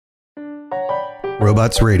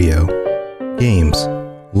Robots Radio. Games,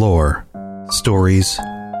 lore, stories,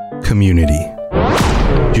 community.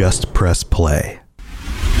 Just press play.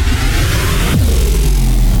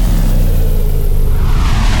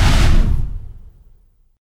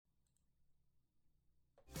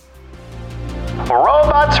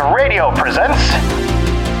 Robots Radio presents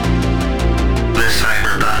the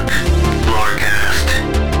Cyberpunk Lorecast.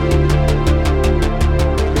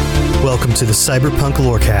 Welcome to the Cyberpunk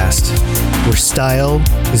Lorecast, where style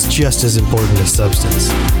is just as important as substance.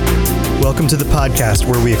 Welcome to the podcast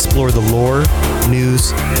where we explore the lore,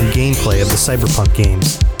 news, and gameplay of the Cyberpunk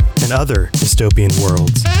games and other dystopian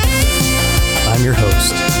worlds. I'm your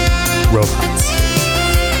host, Robots.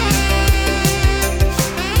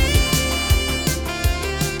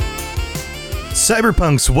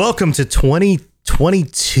 Cyberpunks, welcome to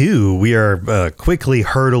 2022. We are quickly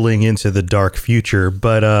hurtling into the dark future,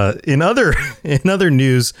 but in other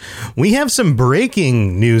news, we have some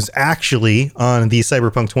breaking news actually on the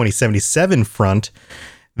Cyberpunk 2077 front.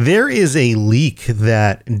 There is a leak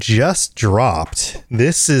that just dropped.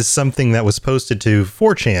 This is something that was posted to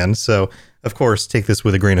 4chan, so of course take this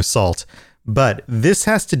with a grain of salt. But this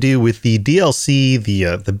has to do with the DLC,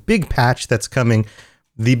 the big patch that's coming,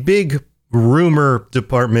 the big rumor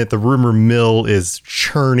department, the rumor mill is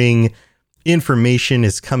churning, information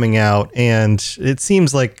is coming out, and it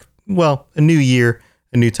seems like, well, a new year,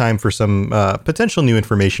 a new time for some potential new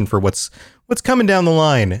information for what's coming down the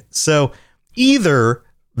line. So either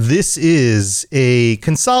this is a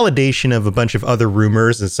consolidation of a bunch of other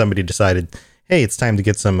rumors and somebody decided, hey, it's time to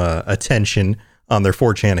get some attention on their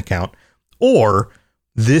 4chan account, or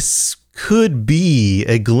this could be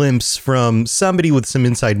a glimpse from somebody with some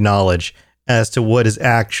inside knowledge as to what is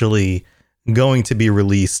actually going to be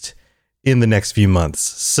released in the next few months.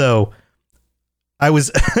 So I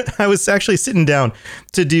was I was actually sitting down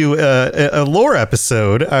to do a lore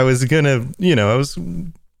episode. I was gonna, I was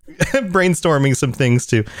brainstorming some things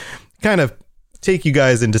to kind of take you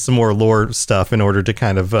guys into some more lore stuff in order to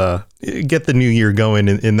kind of get the new year going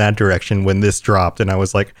in that direction when this dropped. And I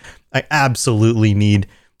was like, I absolutely need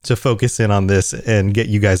to focus in on this and get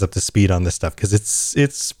you guys up to speed on this stuff, because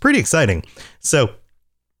it's pretty exciting. So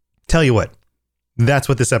tell you what, that's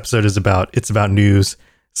what this episode is about. It's about news.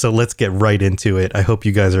 So let's get right into it. I hope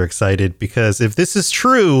you guys are excited, because if this is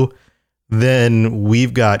true, then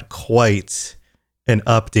we've got quite an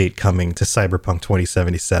update coming to Cyberpunk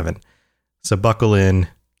 2077. So buckle in,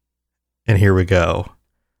 and here we go.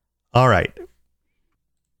 All right.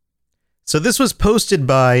 So this was posted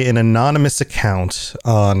by an anonymous account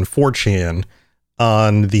on 4chan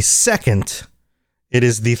on the 2nd. It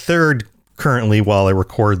is the 3rd currently while I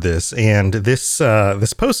record this, and this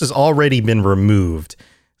post has already been removed.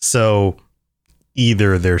 So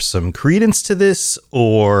either there's some credence to this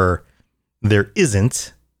or there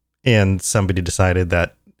isn't, and somebody decided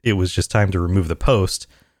that it was just time to remove the post.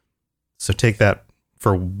 So take that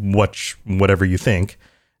for whatever you think.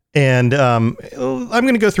 And I'm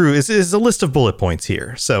going to go through is a list of bullet points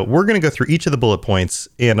here. So we're going to go through each of the bullet points,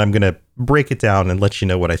 and I'm going to break it down and let you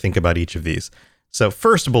know what I think about each of these. So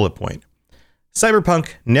first bullet point: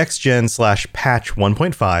 Cyberpunk Next Gen / Patch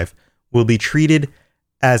 1.5 will be treated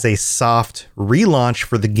as a soft relaunch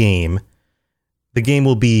for the game. The game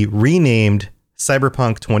will be renamed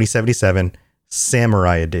Cyberpunk 2077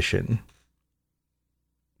 Samurai Edition.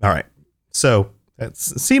 All right. So that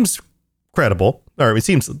seems credible. Or it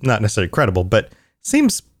seems not necessarily credible, but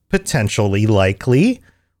seems potentially likely.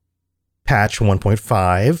 Patch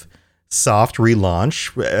 1.5, soft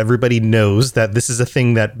relaunch. Everybody knows that this is a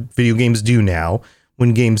thing that video games do now.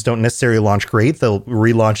 When games don't necessarily launch great, they'll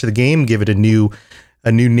relaunch the game, give it a new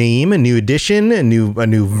name, a new edition, a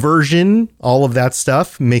new version, all of that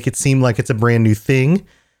stuff, make it seem like it's a brand new thing.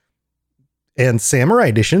 And Samurai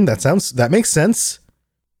Edition, that makes sense.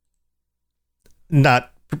 Not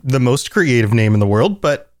the most creative name in the world,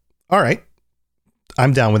 but all right,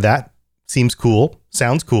 I'm down with that. Seems cool.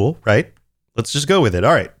 Sounds cool, right? Let's just go with it.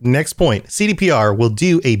 All right, next point. CDPR will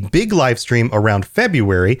do a big live stream around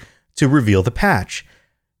February to reveal the patch,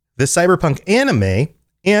 the Cyberpunk anime,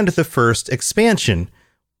 and the first expansion.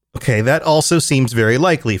 Okay, that also seems very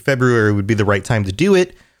likely. February would be the right time to do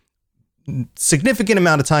it. Significant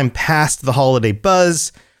amount of time past the holiday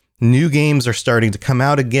buzz. New games are starting to come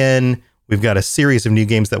out again. We've got a series of new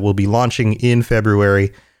games that will be launching in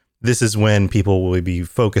February. This is when people will be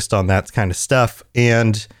focused on that kind of stuff.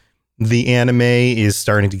 And the anime is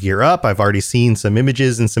starting to gear up. I've already seen some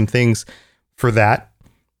images and some things for that.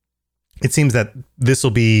 It seems that this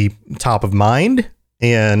will be top of mind,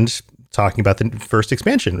 and talking about the first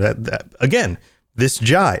expansion. That, again, this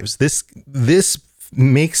jives. This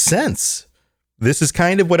makes sense. this is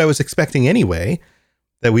kind of what I was expecting anyway,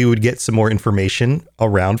 that we would get some more information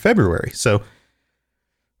around February. So,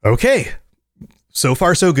 okay. So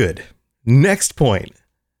far, so good. Next point.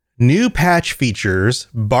 New patch features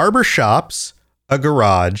barbershops, a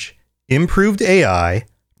garage, improved AI,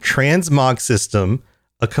 transmog system,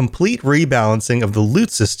 a complete rebalancing of the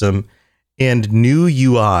loot system, and new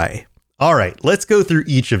UI. All right, let's go through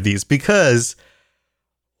each of these because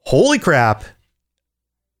holy crap.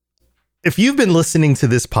 If you've been listening to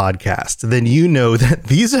this podcast, then you know that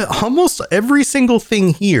these are almost every single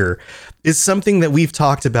thing here is something that we've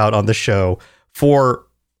talked about on the show for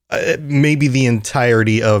maybe the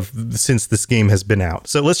entirety of since this game has been out.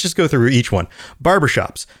 So let's just go through each one.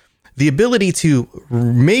 Barbershops, the ability to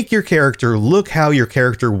make your character look how your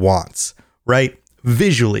character wants, right?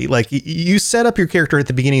 Visually, like you set up your character at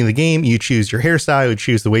the beginning of the game, you choose your hairstyle, you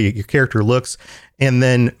choose the way your character looks. And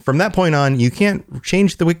then from that point on, you can't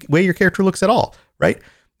change the way your character looks at all, right?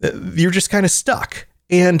 You're just kind of stuck.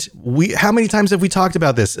 And how many times have we talked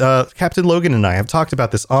about this? Captain Logan and I have talked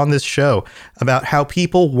about this on this show about how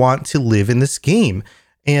people want to live in this game.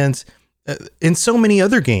 And in so many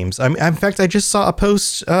other games. In fact, I just saw a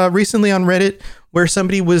post recently on Reddit where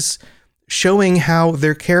somebody was showing how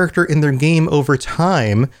their character in their game over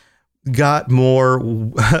time got more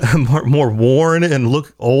worn and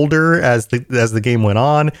looked older as the game went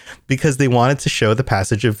on, because they wanted to show the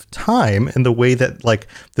passage of time and the way that like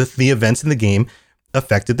the events in the game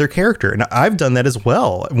affected their character. And I've done that as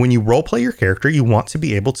well. When you role play your character, you want to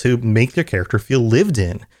be able to make your character feel lived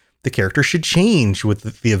in. The character should change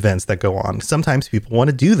with the events that go on. Sometimes people want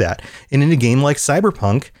to do that. And in a game like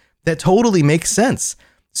Cyberpunk, that totally makes sense.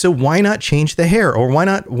 So why not change the hair, or why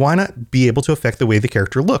not be able to affect the way the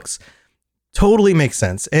character looks? Totally makes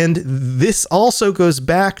sense. And this also goes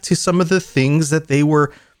back to some of the things that they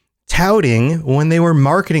were touting when they were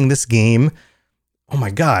marketing this game. Oh my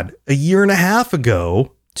God, a year and a half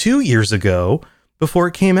ago, 2 years ago, before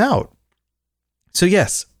it came out. So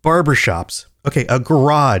yes, barbershops. Okay, a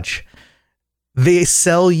garage. They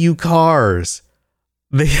sell you cars.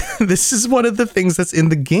 This is one of the things that's in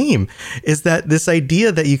the game, is that this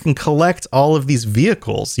idea that you can collect all of these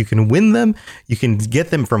vehicles, you can win them, you can get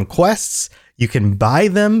them from quests, you can buy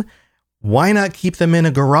them. Why not keep them in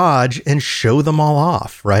a garage and show them all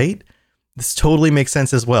off, right? This totally makes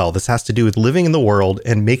sense as well. This has to do with living in the world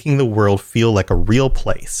and making the world feel like a real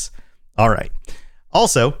place. All right.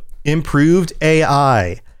 Also, improved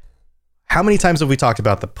AI. How many times have we talked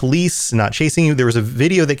about the police not chasing you? There was a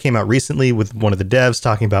video that came out recently with one of the devs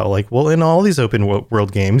talking about like, well, in all these open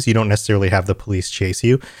world games, you don't necessarily have the police chase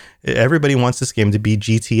you. Everybody wants this game to be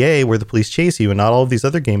GTA where the police chase you, and not all of these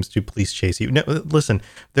other games do police chase you. No, listen,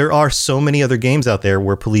 there are so many other games out there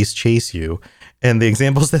where police chase you. And the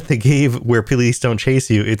examples that they gave where police don't chase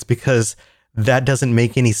you, it's because that doesn't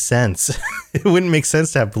make any sense. It wouldn't make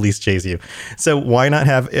sense to have police chase you. So why not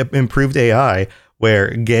have improved AI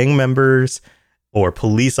where gang members or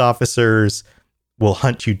police officers will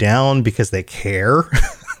hunt you down because they care?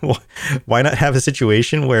 Why not have a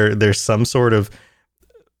situation where there's some sort of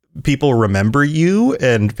people remember you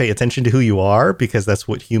and pay attention to who you are because that's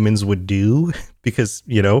what humans would do, because,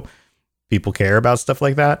 you know, people care about stuff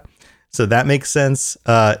like that. So that makes sense.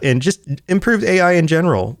 And just improved AI in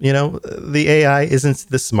general. You know, the AI isn't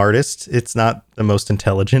the smartest. It's not the most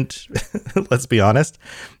intelligent. Let's be honest.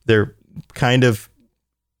 They're kind of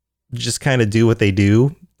do what they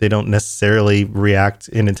do. They don't necessarily react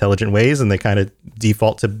in intelligent ways, and they kind of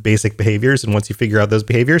default to basic behaviors. And once you figure out those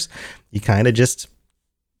behaviors, you kind of just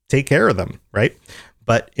take care of them, right?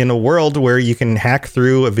 But in a world where you can hack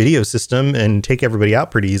through a video system and take everybody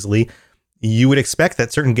out pretty easily, you would expect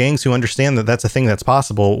that certain gangs who understand that that's a thing that's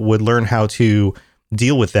possible would learn how to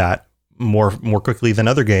deal with that more quickly than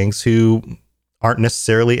other gangs who aren't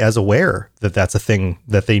necessarily as aware that that's a thing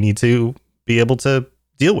that they need to be able to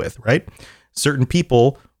deal with, right? Certain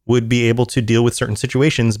people would be able to deal with certain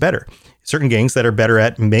situations better. Certain gangs that are better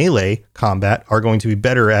at melee combat are going to be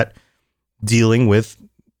better at dealing with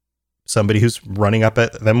somebody who's running up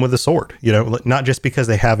at them with a sword, you know, not just because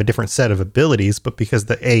they have a different set of abilities, but because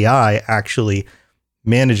the AI actually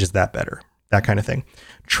manages that better, that kind of thing.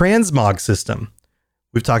 Transmog system.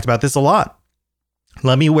 We've talked about this a lot.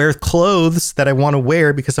 Let me wear clothes that I want to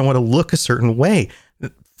wear because I want to look a certain way.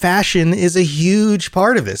 Fashion is a huge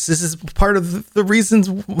part of this. This is part of the reasons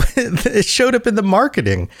it showed up in the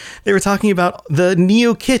marketing. They were talking about the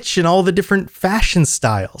neo-kitsch and all the different fashion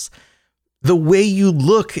styles. The way you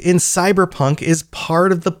look in Cyberpunk is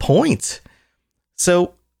part of the point.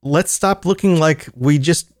 So let's stop looking like we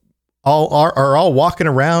just are all walking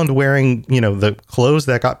around wearing, the clothes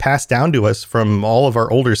that got passed down to us from all of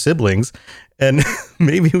our older siblings. And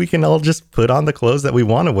maybe we can all just put on the clothes that we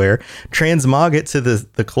want to wear, transmog it to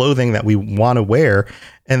the clothing that we want to wear,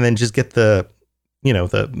 and then just get the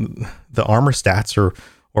armor stats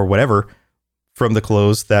or whatever from the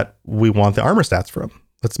clothes that we want the armor stats from.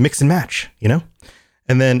 Let's mix and match,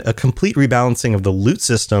 and then a complete rebalancing of the loot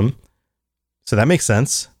system. So that makes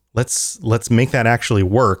sense. Let's make that actually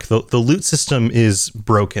work. The loot system is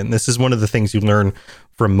broken. This is one of the things you learn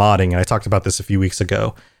from modding. And I talked about this a few weeks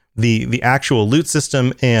ago. The actual loot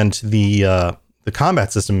system and the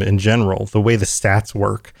combat system in general, the way the stats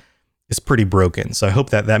work, is pretty broken. So I hope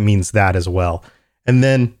that means that as well. And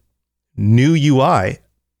then new UI.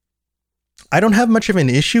 I don't have much of an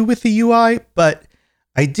issue with the UI, but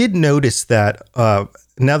I did notice that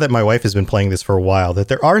now that my wife has been playing this for a while, that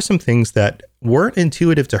there are some things that weren't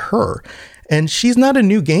intuitive to her. And she's not a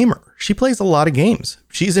new gamer. She plays a lot of games.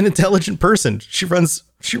 She's an intelligent person. She runs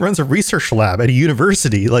a research lab at a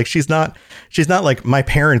university. Like she's not like my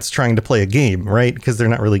parents trying to play a game, right? Because they're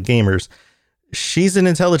not really gamers. She's an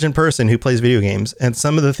intelligent person who plays video games. And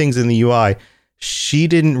some of the things in the UI, she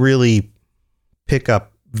didn't really pick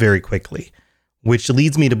up very quickly, which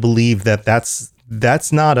leads me to believe that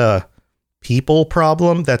that's not a people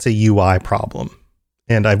problem. That's a UI problem.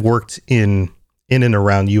 And I've worked in and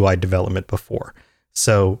around UI development before.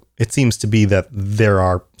 So it seems to be that there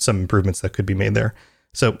are some improvements that could be made there.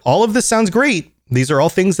 So all of this sounds great. These are all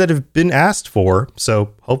things that have been asked for.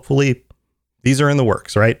 So hopefully these are in the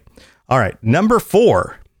works, right? All right. Number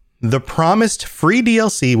 4, the promised free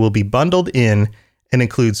DLC will be bundled in and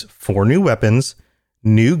includes 4 new weapons,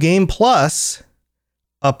 new game plus,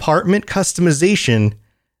 apartment customization,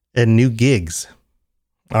 and new gigs.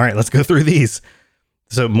 All right, let's go through these.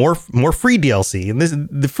 So more free DLC, and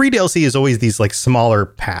the free DLC is always these like smaller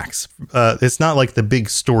packs. It's not like the big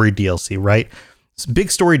story DLC, right? It's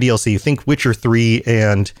big story DLC. Think Witcher 3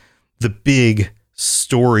 and the big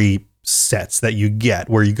story sets that you get,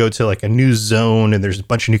 where you go to like a new zone and there's a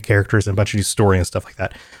bunch of new characters and a bunch of new story and stuff like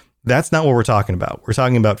that. That's not what we're talking about. We're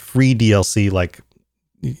talking about free DLC, like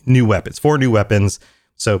new weapons, 4 new weapons.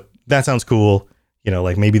 So that sounds cool.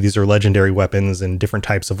 Like maybe these are legendary weapons and different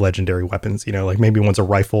types of legendary weapons, like maybe one's a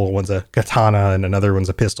rifle, one's a katana, and another one's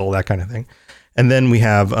a pistol, that kind of thing. And then we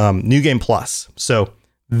have New Game Plus. So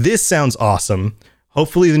this sounds awesome.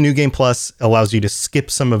 Hopefully the New Game Plus allows you to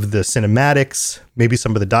skip some of the cinematics, maybe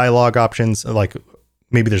some of the dialogue options, like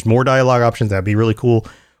maybe there's more dialogue options. That'd be really cool.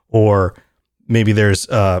 Or maybe there's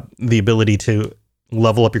the ability to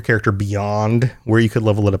level up your character beyond where you could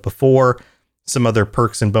level it up before. Some other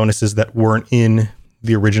perks and bonuses that weren't in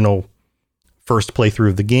the original first playthrough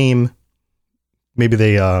of the game. Maybe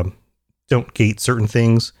they don't gate certain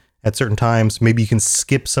things at certain times. Maybe you can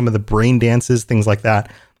skip some of the brain dances, things like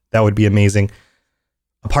that. That would be amazing.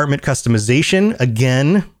 Apartment customization,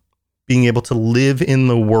 again, being able to live in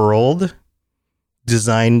the world,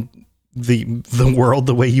 design the world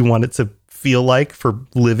the way you want it to feel like for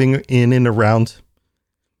living in and around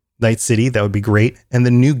Night City. That would be great. And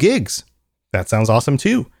the new gigs. That sounds awesome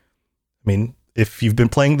too. I mean, if you've been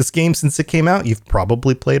playing this game since it came out, you've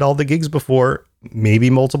probably played all the gigs before, maybe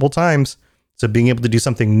multiple times. So being able to do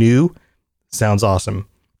something new sounds awesome.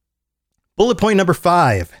 Bullet point number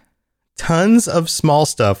 5, tons of small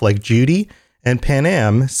stuff like Judy and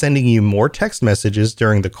Panam sending you more text messages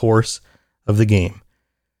during the course of the game.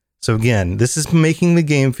 So again, this is making the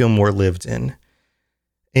game feel more lived in.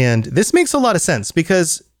 And this makes a lot of sense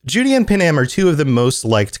because Judy and Panam are 2 of the most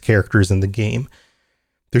liked characters in the game.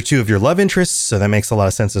 They're 2 of your love interests, so that makes a lot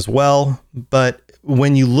of sense as well. But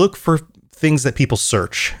when you look for things that people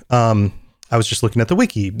search, I was just looking at the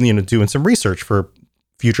wiki, doing some research for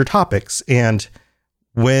future topics. And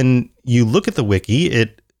when you look at the wiki,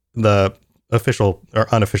 the official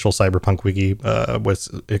or unofficial Cyberpunk wiki, what's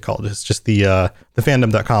it called? It's just the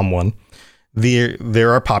fandom.com one.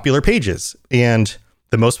 There are popular pages, and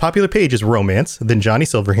the most popular page is romance, then Johnny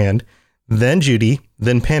Silverhand, then Judy,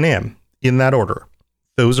 then Panam, in that order.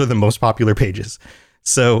 Those are the most popular pages.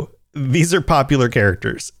 So these are popular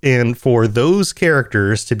characters. And for those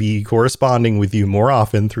characters to be corresponding with you more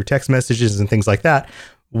often through text messages and things like that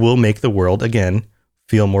will make the world, again,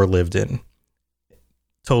 feel more lived in.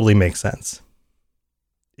 Totally makes sense.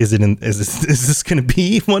 Is this going to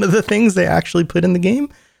be one of the things they actually put in the game?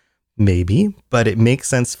 Maybe, but it makes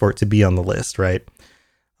sense for it to be on the list, right?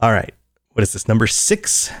 All right. What is this? Number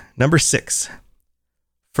 6.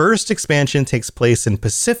 First expansion takes place in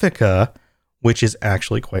Pacifica, which is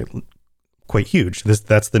actually quite huge.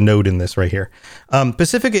 That's the node in this right here.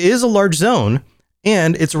 Pacifica is a large zone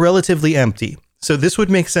and it's relatively empty. So this would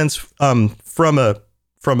make sense from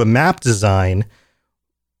a map design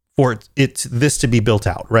for this to be built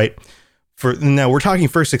out, right? Now we're talking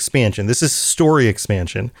first expansion. This is story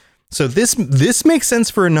expansion. So this makes sense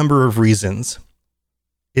for a number of reasons.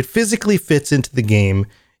 It physically fits into the game.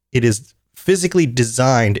 It is physically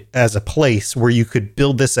designed as a place where you could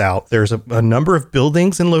build this out. There's a number of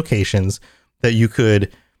buildings and locations that you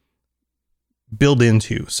could build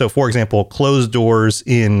into. So for example, closed doors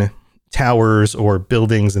in towers or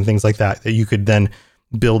buildings and things like that you could then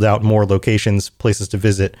build out more locations, places to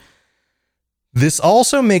visit. This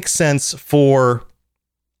also makes sense for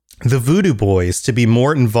the Voodoo Boys to be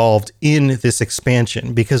more involved in this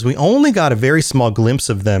expansion because we only got a very small glimpse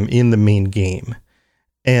of them in the main game.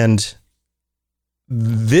 And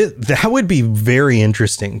that would be very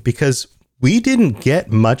interesting because we didn't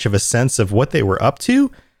get much of a sense of what they were up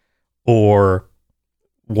to or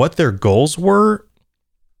what their goals were,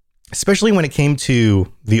 especially when it came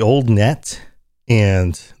to the old net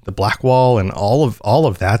and the Black Wall and all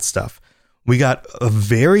of that stuff. We got a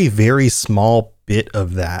very, very small bit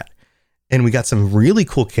of that. And we got some really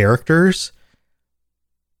cool characters,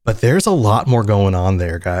 but there's a lot more going on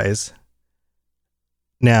there, guys.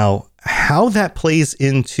 Now, how that plays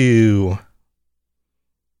into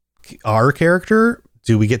our character,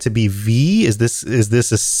 do we get to be V? Is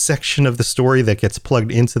this a section of the story that gets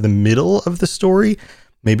plugged into the middle of the story?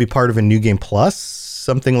 Maybe part of a New Game Plus,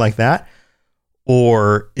 something like that?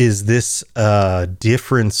 Or is this a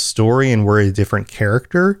different story and we're a different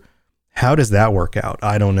character? How does that work out?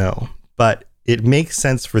 I don't know. But it makes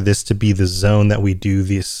sense for this to be the zone that we do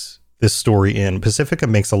this story in. Pacifica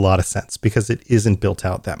makes a lot of sense because it isn't built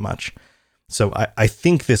out that much. So I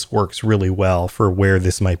think this works really well for where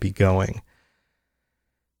this might be going.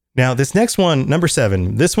 Now, this next one, number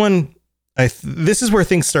 7, this one, this is where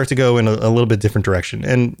things start to go in a little bit different direction.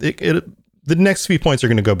 And the next few points are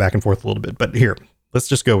going to go back and forth a little bit. But here, let's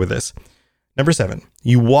just go with this. Number 7,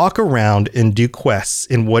 you walk around and do quests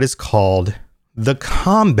in what is called the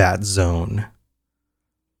combat zone.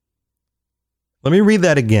 Let me read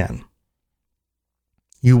that again.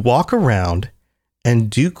 You walk around and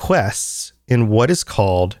do quests in what is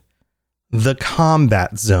called the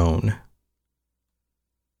combat zone.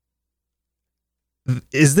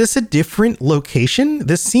 Is this a different location?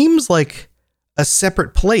 This seems like a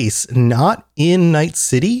separate place, not in Night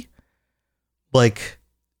City, like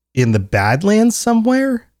in the Badlands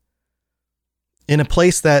somewhere, in a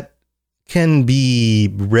place that can be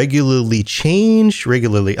regularly changed,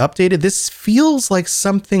 regularly updated. This feels like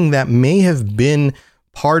something that may have been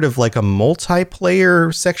part of like a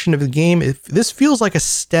multiplayer section of the game. This feels like a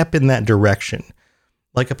step in that direction,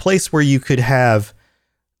 like a place where you could have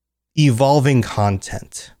evolving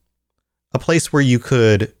content, a place where you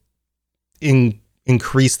could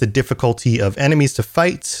increase the difficulty of enemies to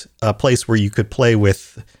fight, a place where you could play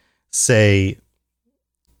with, say,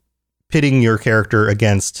 pitting your character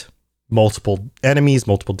against multiple enemies,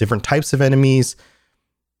 multiple different types of enemies,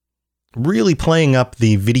 really playing up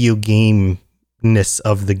the video game-ness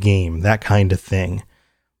of the game, that kind of thing.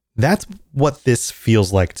 That's what this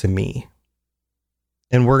feels like to me.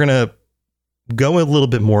 And we're going to go a little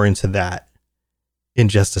bit more into that in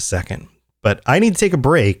just a second. But I need to take a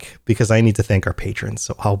break because I need to thank our patrons,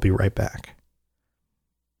 so I'll be right back.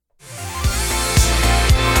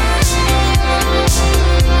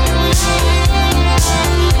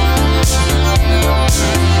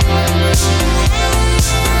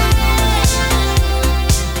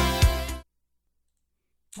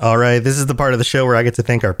 All right, this is the part of the show where I get to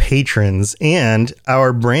thank our patrons and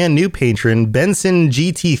our brand new patron, Benson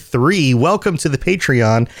GT3. Welcome to the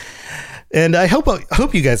Patreon. And I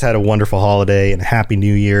hope you guys had a wonderful holiday and a happy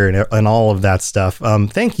new year and all of that stuff.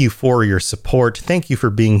 Thank you for your support. Thank you for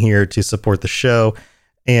being here to support the show.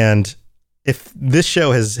 And if this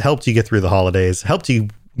show has helped you get through the holidays, helped you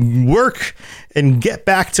work and get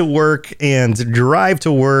back to work and drive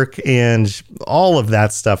to work and all of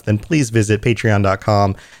that stuff, then please visit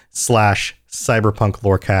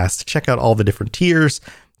patreon.com/cyberpunklorecast. Check out all the different tiers.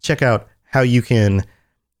 Check out how you can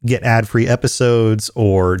get ad-free episodes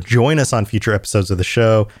or join us on future episodes of the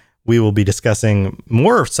show. We will be discussing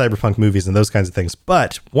more Cyberpunk movies and those kinds of things.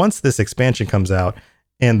 But once this expansion comes out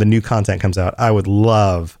and the new content comes out, I would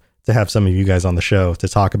love to have some of you guys on the show to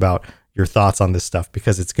talk about your thoughts on this stuff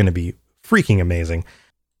because it's going to be freaking amazing.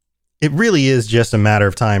 It really is just a matter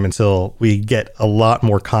of time until we get a lot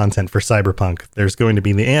more content for Cyberpunk. There's going to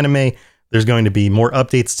be the anime. There's going to be more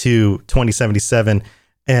updates to 2077.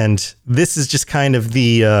 And this is just kind of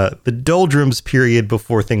the doldrums period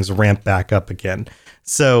before things ramp back up again.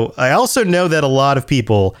 So I also know that a lot of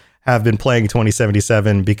people have been playing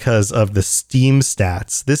 2077 because of the Steam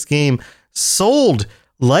stats. This game sold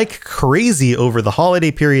like crazy over the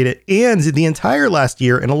holiday period and the entire last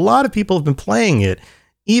year, and a lot of people have been playing it,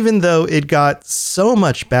 even though it got so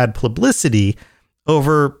much bad publicity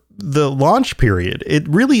over the launch period. It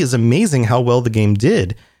really is amazing how well the game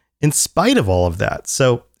did in spite of all of that.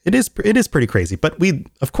 So it is pretty crazy. But we'd,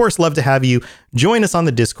 of course, love to have you join us on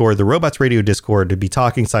the Discord, the Robots Radio Discord, to be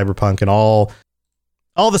talking Cyberpunk and all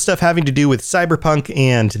the stuff having to do with Cyberpunk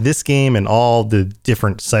and this game and all the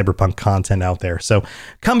different Cyberpunk content out there. So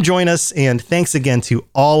come join us. And thanks again to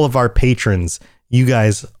all of our patrons. You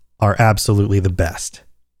guys are absolutely the best.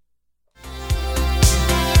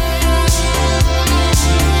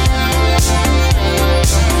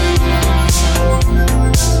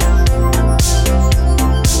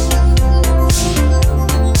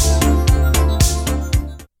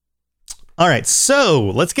 All right, so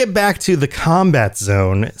let's get back to the combat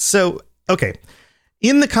zone. So, okay,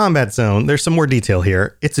 in the combat zone, there's some more detail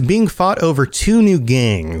here. It's being fought over two new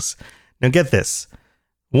gangs. Now get this.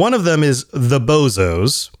 One of them is the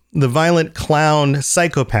Bozos, the violent clown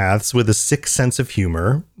psychopaths with a sick sense of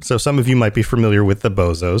humor. So some of you might be familiar with the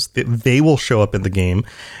Bozos. They will show up in the game,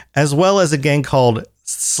 as well as a gang called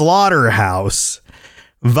Slaughterhouse,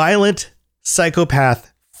 violent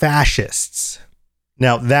psychopath fascists.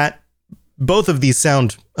 Now both of these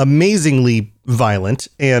sound amazingly violent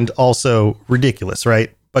and also ridiculous,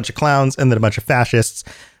 right? Bunch of clowns and then a bunch of fascists.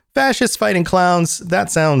 Fascists fighting clowns. That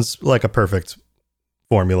sounds like a perfect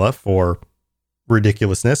formula for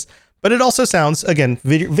ridiculousness. But it also sounds, again,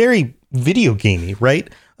 very video gamey, right?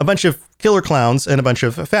 A bunch of killer clowns and a bunch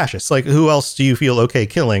of fascists. Like, who else do you feel okay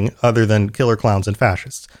killing other than killer clowns and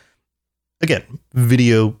fascists? Again,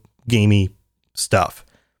 video gamey stuff.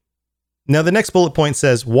 Now, the next bullet point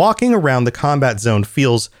says, walking around the combat zone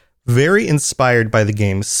feels very inspired by the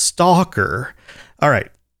game Stalker. All right,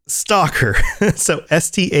 Stalker. So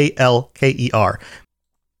Stalker.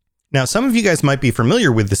 Now, some of you guys might be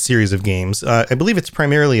familiar with this series of games. I believe it's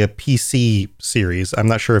primarily a PC series. I'm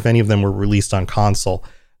not sure if any of them were released on console.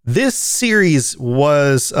 This series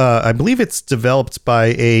was, I believe it's developed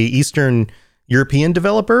by a Eastern European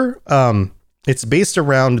developer. It's based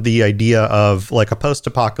around the idea of like a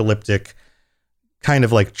post-apocalyptic kind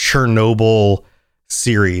of like Chernobyl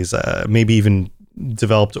series, maybe even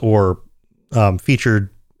developed or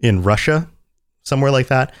featured in Russia, somewhere like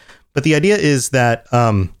that. But the idea is that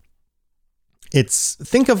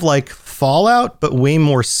think of like Fallout, but way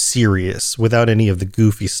more serious without any of the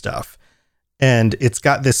goofy stuff. And it's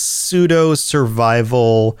got this pseudo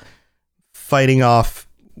survival fighting off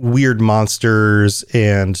weird monsters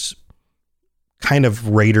and kind of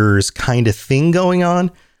raiders kind of thing going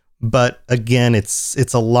on. But again,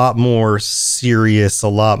 it's a lot more serious, a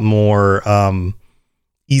lot more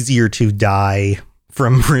easier to die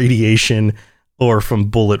from radiation or from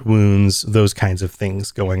bullet wounds, those kinds of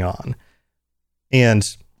things going on.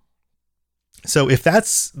 And so if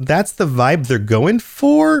that's the vibe they're going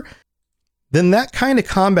for, then that kind of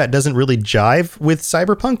combat doesn't really jive with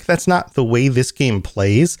Cyberpunk. That's not the way this game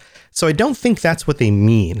plays. So I don't think that's what they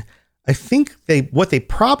mean. I think what they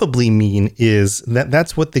probably mean is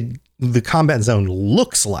that's what the combat zone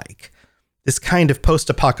looks like. This kind of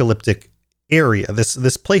post-apocalyptic area,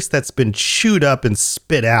 this place that's been chewed up and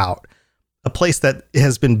spit out, a place that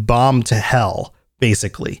has been bombed to hell,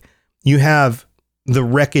 basically. You have the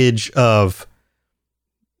wreckage of,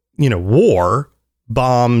 war,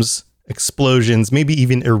 bombs, explosions, maybe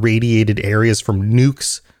even irradiated areas from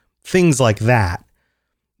nukes, things like that.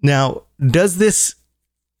 Now, does this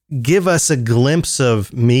give us a glimpse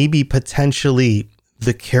of maybe potentially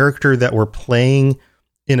the character that we're playing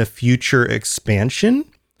in a future expansion?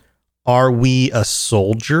 Are we a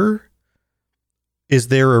soldier? Is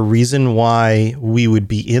there a reason why we would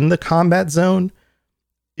be in the combat zone?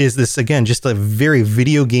 Is this, again, just a very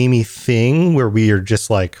video gamey thing where we are just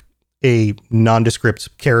like a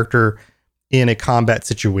nondescript character in a combat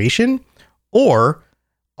situation? Or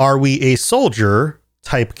are we a soldier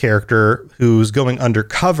type character who's going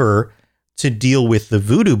undercover to deal with the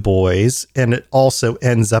voodoo boys, and it also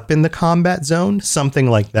ends up in the combat zone? Something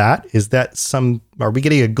like that. Are we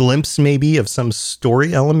getting a glimpse maybe of some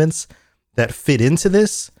story elements that fit into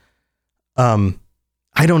this?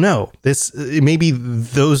 I don't know. Maybe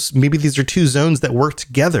these are two zones that work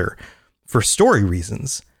together for story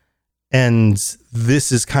reasons. And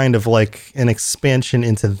this is kind of like an expansion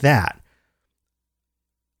into that.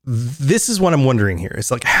 This is what I'm wondering here.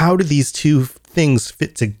 It's like, how do these two things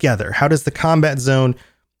fit together? How does the combat zone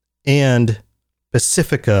and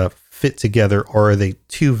Pacifica fit together? Or are they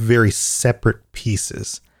two very separate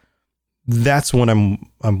pieces? That's what I'm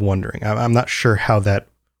wondering. I'm not sure how that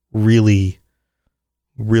really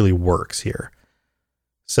works here.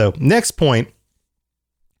 So next point,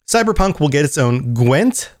 Cyberpunk will get its own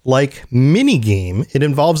Gwent-like mini-game. It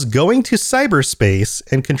involves going to cyberspace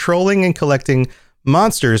and controlling and collecting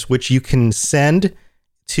monsters, which you can send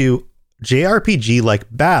to JRPG-like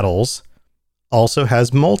battles. Also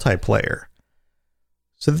has multiplayer.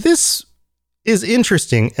 So this is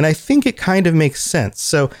interesting, and I think it kind of makes sense.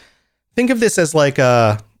 So think of this as like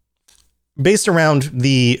based around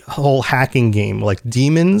the whole hacking game, like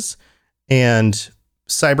demons and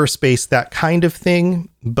cyberspace, that kind of thing,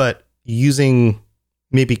 but using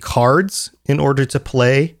maybe cards in order to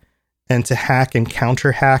play and to hack and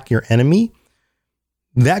counter hack your enemy.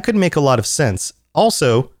 That could make a lot of sense.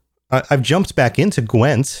 Also, I've jumped back into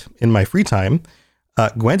Gwent in my free time.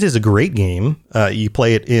 Gwent is a great game. You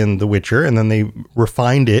play it in The Witcher, and then they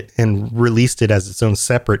refined it and released it as its own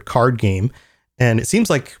separate card game. And it seems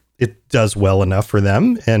like it does well enough for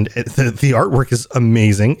them. And the artwork is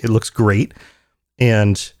amazing. It looks great.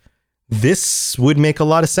 And this would make a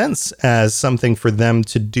lot of sense as something for them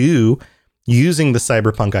to do using the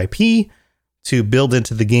Cyberpunk IP to build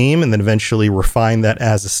into the game and then eventually refine that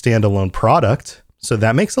as a standalone product. So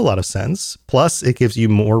that makes a lot of sense. Plus, it gives you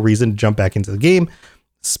more reason to jump back into the game,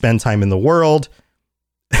 spend time in the world,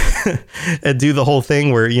 and do the whole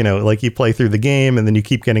thing where, you know, like you play through the game and then you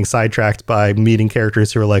keep getting sidetracked by meeting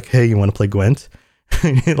characters who are like, hey, you want to play Gwent?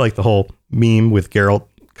 Like the whole meme with Geralt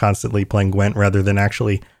constantly playing Gwent rather than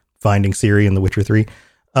actually finding Ciri in The Witcher 3.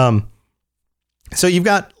 So you've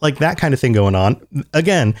got like that kind of thing going on.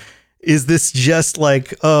 Again, is this just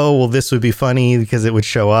like, oh, well, this would be funny because it would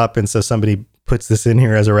show up and so somebody puts this in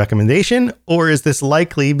here as a recommendation? Or is this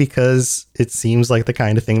likely because it seems like the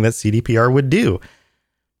kind of thing that CDPR would do?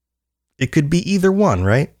 It could be either one,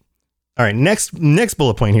 right? All right, next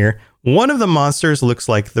bullet point here. One of the monsters looks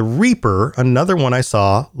like the Reaper. Another one I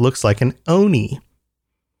saw looks like an Oni.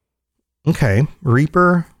 Okay,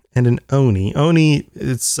 Reaper and an Oni. Oni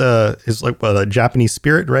is like a Japanese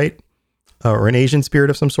spirit, right? Or an Asian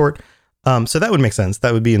spirit of some sort. So that would make sense.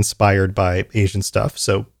 That would be inspired by Asian stuff.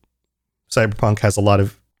 So Cyberpunk has a lot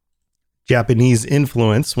of Japanese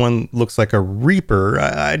influence. One looks like a Reaper.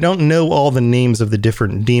 I don't know all the names of the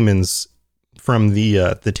different demons from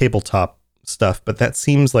the tabletop stuff, but that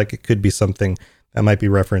seems like it could be something that might be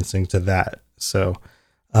referencing to that. So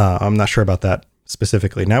I'm not sure about that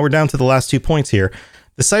specifically. Now we're down to the last 2 points here.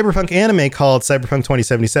 The Cyberpunk anime called Cyberpunk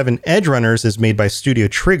 2077 Edge Runners is made by Studio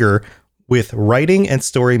Trigger with writing and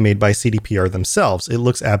story made by CDPR themselves. It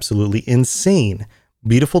looks absolutely insane.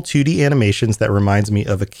 Beautiful 2D animations that reminds me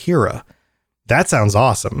of Akira. That sounds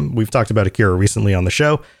awesome. We've talked about Akira recently on the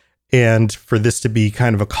show, and for this to be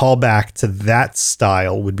kind of a callback to that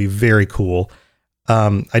style would be very cool.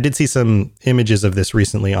 I did see some images of this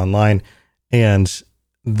recently online, and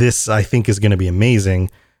this I think is going to be amazing.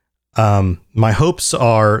 My hopes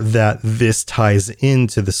are that this ties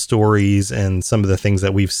into the stories and some of the things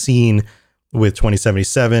that we've seen with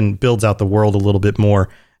 2077, builds out the world a little bit more.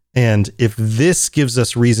 And if this gives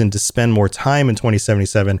us reason to spend more time in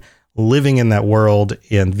 2077 living in that world,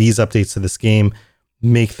 and these updates to this game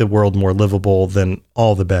make the world more livable, then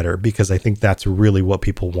all the better, because I think that's really what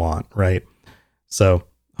people want, right? So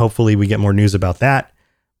hopefully we get more news about that.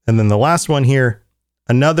 And then the last one here,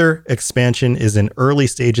 another expansion is in early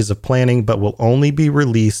stages of planning, but will only be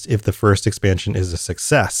released if the first expansion is a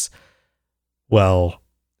success. Well,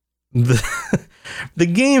 the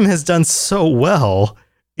game has done so well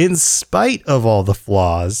in spite of all the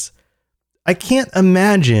flaws. I can't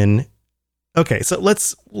imagine. Okay, so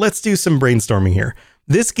let's do some brainstorming here.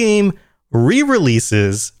 This game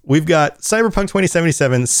re-releases. We've got Cyberpunk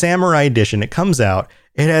 2077 Samurai Edition. It comes out.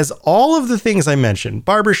 It has all of the things I mentioned: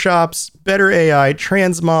 barbershops, better AI,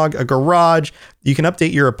 transmog, a garage. You can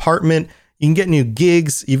update your apartment. You can get new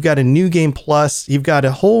gigs. You've got a new game plus. You've got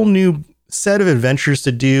a whole new set of adventures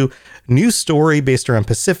to do. New story based around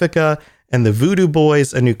Pacifica and the Voodoo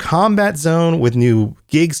Boys. A new combat zone with new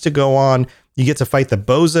gigs to go on. You get to fight the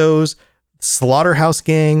Bozos, Slaughterhouse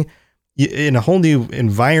Gang, in a whole new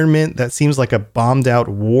environment that seems like a bombed out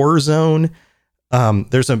war zone.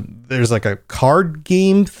 There's like a card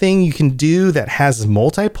game thing you can do that has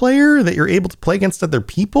multiplayer that you're able to play against other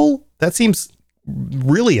people. That seems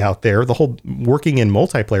really out there, the whole working in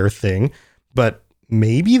multiplayer thing, but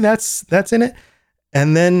maybe that's in it.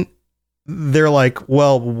 And then they're like,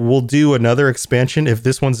 well, we'll do another expansion if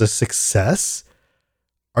this one's a success.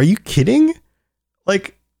 Are you kidding?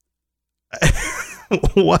 Like,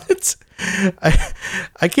 what?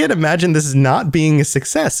 I can't imagine this not being a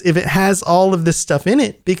success if it has all of this stuff in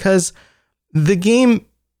it, because the game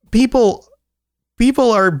people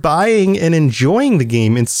are buying and enjoying the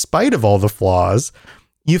game in spite of all the flaws.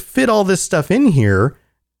 You fit all this stuff in here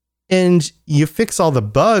and you fix all the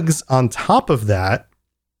bugs on top of that.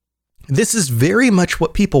 This is very much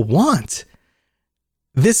what people want.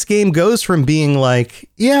 This game goes from being like,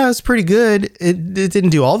 yeah, it's pretty good. It didn't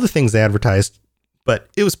do all the things they advertised, but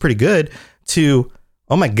it was pretty good, to,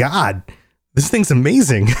 oh my God, this thing's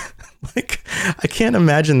amazing. Like, I can't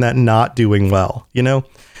imagine that not doing well, you know?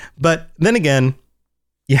 But then again,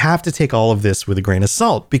 you have to take all of this with a grain of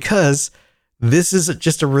salt, because this is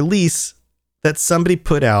just a release that somebody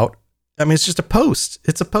put out. I mean, it's just a post.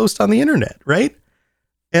 It's a post on the internet, right?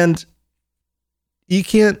 And you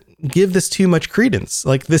can't give this too much credence.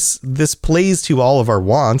 Like, this plays to all of our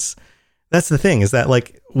wants. That's the thing, is that,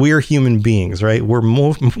 like, we're human beings, right? We're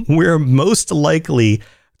most likely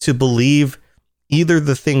to believe either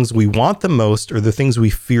the things we want the most or the things we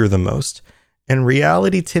fear the most. And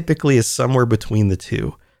reality typically is somewhere between the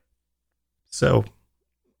two. So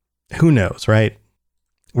who knows, right?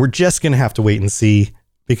 We're just going to have to wait and see,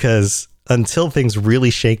 because until things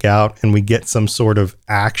really shake out and we get some sort of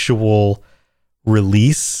actual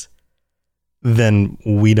release, then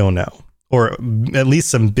we don't know. Or at least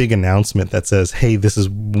some big announcement that says, hey, this is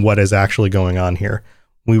what is actually going on here.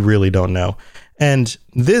 We really don't know. And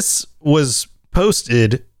this was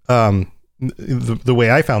posted, the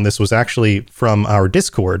way I found this was actually from our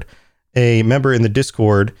Discord. A member in the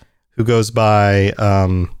Discord who goes by,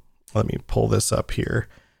 let me pull this up here,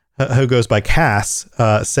 who goes by Cass,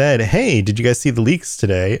 said, hey, did you guys see the leaks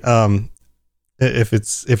today? If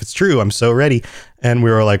it's true, I'm so ready. And we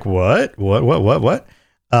were like, what?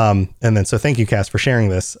 And then, so thank you, Cass, for sharing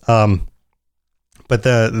this. But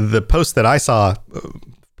the post that I saw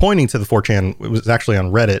pointing to the 4chan was actually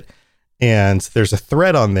on Reddit, and there's a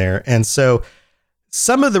thread on there. And so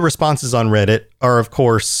some of the responses on Reddit are, of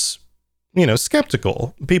course, you know,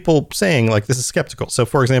 skeptical. People saying, like, this is skeptical. So,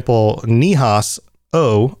 for example, Nihas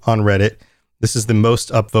O on Reddit, this is the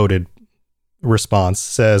most upvoted response,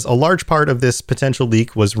 says, a large part of this potential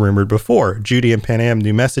leak was rumored before. Judy and Pan Am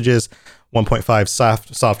new messages, 1.5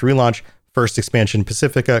 soft relaunch, first expansion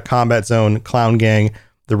Pacifica, Combat Zone, Clown Gang,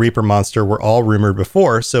 the Reaper monster were all rumored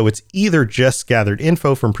before, so it's either just gathered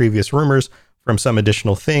info from previous rumors, from some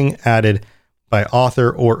additional thing added by author,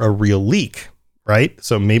 or a real leak, right?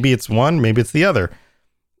 So maybe it's one, maybe it's the other.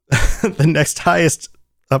 The next highest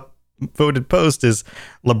voted post is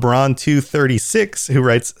LeBron236, who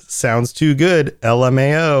writes, sounds too good,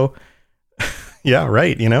 LMAO. Yeah,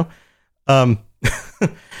 right, you know?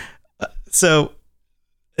 So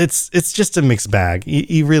it's just a mixed bag.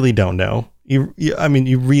 You really don't know. You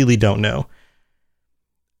really don't know.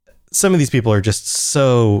 Some of these people are just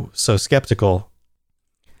so skeptical.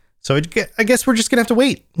 So I guess we're just gonna have to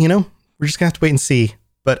wait. You know, we're just gonna have to wait and see.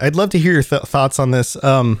 But I'd love to hear your thoughts on this.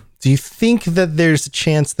 Do you think that there's a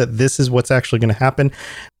chance that this is what's actually going to happen?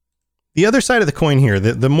 The other side of the coin here,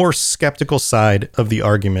 the more skeptical side of the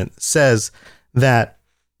argument, says that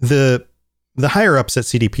the higher ups at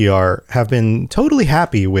CDPR have been totally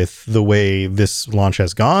happy with the way this launch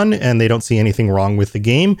has gone, and they don't see anything wrong with the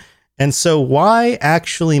game. And so why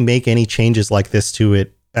actually make any changes like this to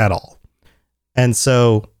it at all? And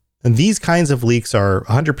so these kinds of leaks are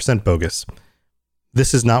 100% bogus.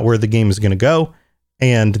 This is not where the game is going to go,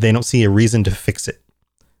 and they don't see a reason to fix it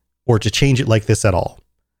or to change it like this at all.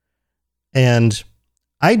 And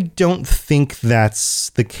I don't think that's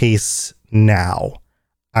the case now.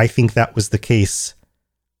 I think that was the case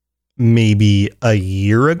maybe a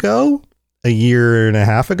year ago, a year and a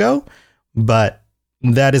half ago, but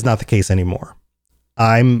that is not the case anymore.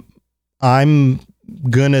 I'm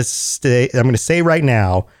going to say right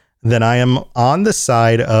now that I am on the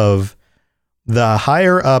side of the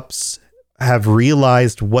higher ups have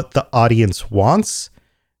realized what the audience wants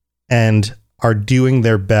and are doing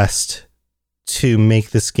their best to make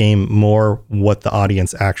this game more what the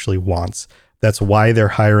audience actually wants. That's why they're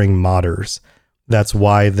hiring modders. That's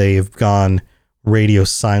why they've gone radio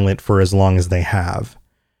silent for as long as they have.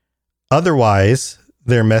 Otherwise,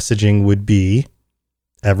 their messaging would be,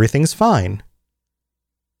 everything's fine.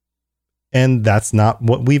 And that's not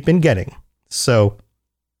what we've been getting. So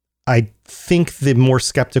I think the more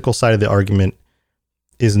skeptical side of the argument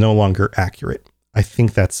is no longer accurate. I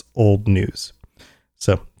think that's old news.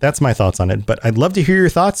 So that's my thoughts on it, but I'd love to hear your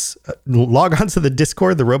thoughts. Log on to the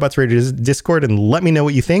Discord, the Robots Radio Discord, and let me know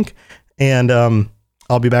what you think. And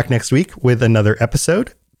I'll be back next week with another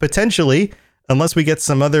episode, potentially, unless we get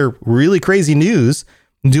some other really crazy news,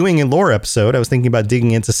 doing a lore episode. I was thinking about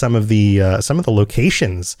digging into some of the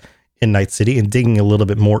locations in Night City and digging a little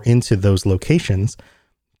bit more into those locations.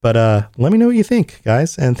 But let me know what you think,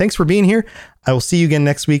 guys. And thanks for being here. I will see you again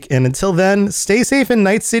next week. And until then, stay safe in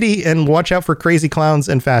Night City and watch out for crazy clowns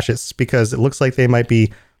and fascists, because it looks like they might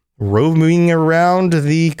be roaming around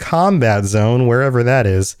the combat zone, wherever that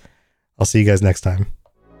is. I'll see you guys next time.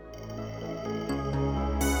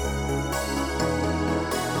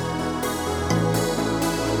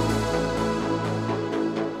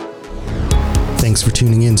 Thanks for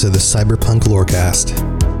tuning in to the Cyberpunk Lorecast.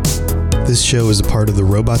 This show is a part of the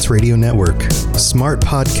Robots Radio Network, smart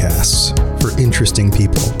podcasts for interesting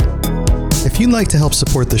people. If you'd like to help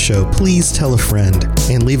support the show, please tell a friend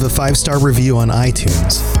and leave a 5-star review on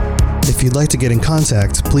iTunes. If you'd like to get in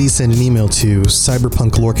contact, please send an email to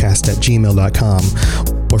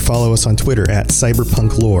cyberpunklorecast@gmail.com or follow us on Twitter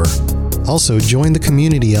 @cyberpunklore. Also, join the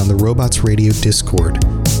community on the Robots Radio Discord.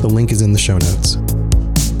 The link is in the show notes.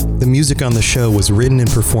 The music on the show was written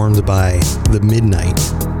and performed by The Midnight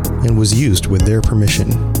and was used with their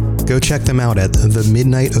permission. Go check them out at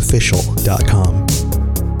themidnightofficial.com.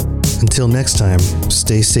 Until next time,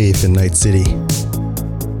 stay safe in Night City.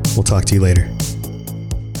 We'll talk to you later.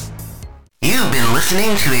 You've been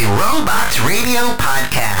listening to a Robots Radio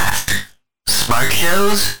podcast. Smart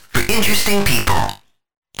shows for interesting people.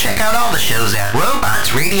 Check out all the shows at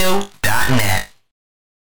robotsradio.net.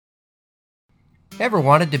 Ever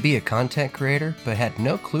wanted to be a content creator but had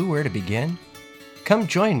no clue where to begin? Come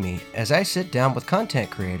join me as I sit down with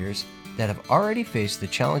content creators that have already faced the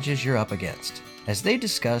challenges you're up against, as they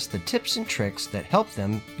discuss the tips and tricks that help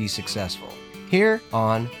them be successful. Here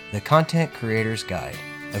on The Content Creator's Guide,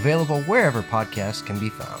 available wherever podcasts can be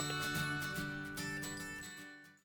found.